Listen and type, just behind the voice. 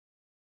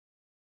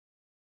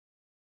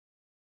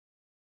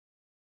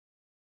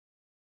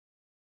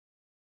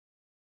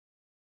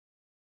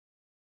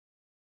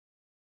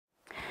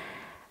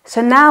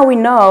So now we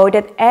know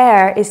that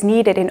air is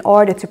needed in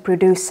order to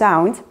produce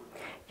sound.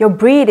 Your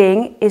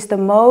breathing is the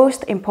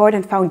most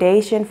important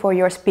foundation for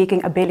your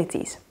speaking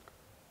abilities.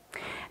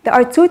 There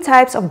are two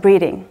types of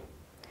breathing: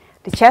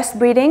 the chest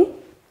breathing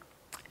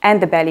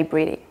and the belly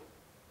breathing.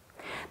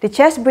 The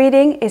chest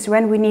breathing is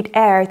when we need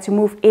air to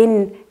move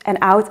in and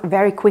out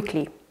very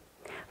quickly.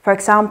 For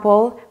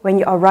example, when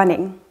you are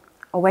running,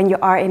 or when you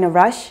are in a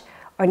rush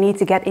or need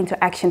to get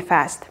into action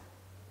fast.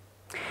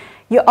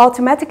 You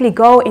automatically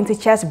go into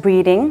chest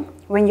breathing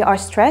when you are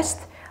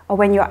stressed or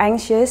when you're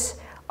anxious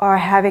or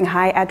having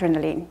high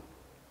adrenaline.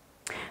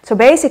 So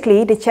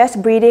basically, the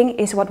chest breathing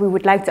is what we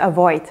would like to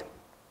avoid.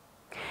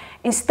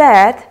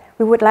 Instead,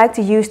 we would like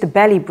to use the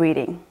belly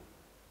breathing.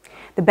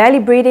 The belly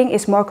breathing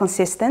is more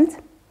consistent,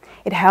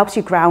 it helps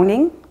you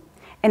grounding,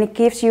 and it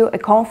gives you a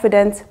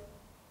confident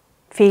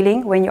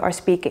feeling when you are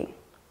speaking.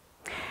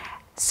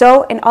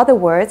 So, in other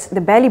words,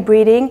 the belly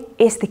breathing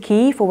is the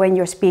key for when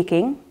you're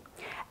speaking,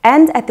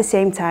 and at the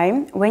same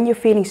time, when you're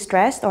feeling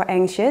stressed or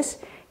anxious,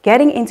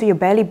 getting into your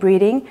belly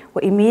breathing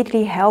will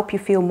immediately help you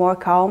feel more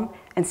calm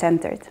and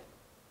centered.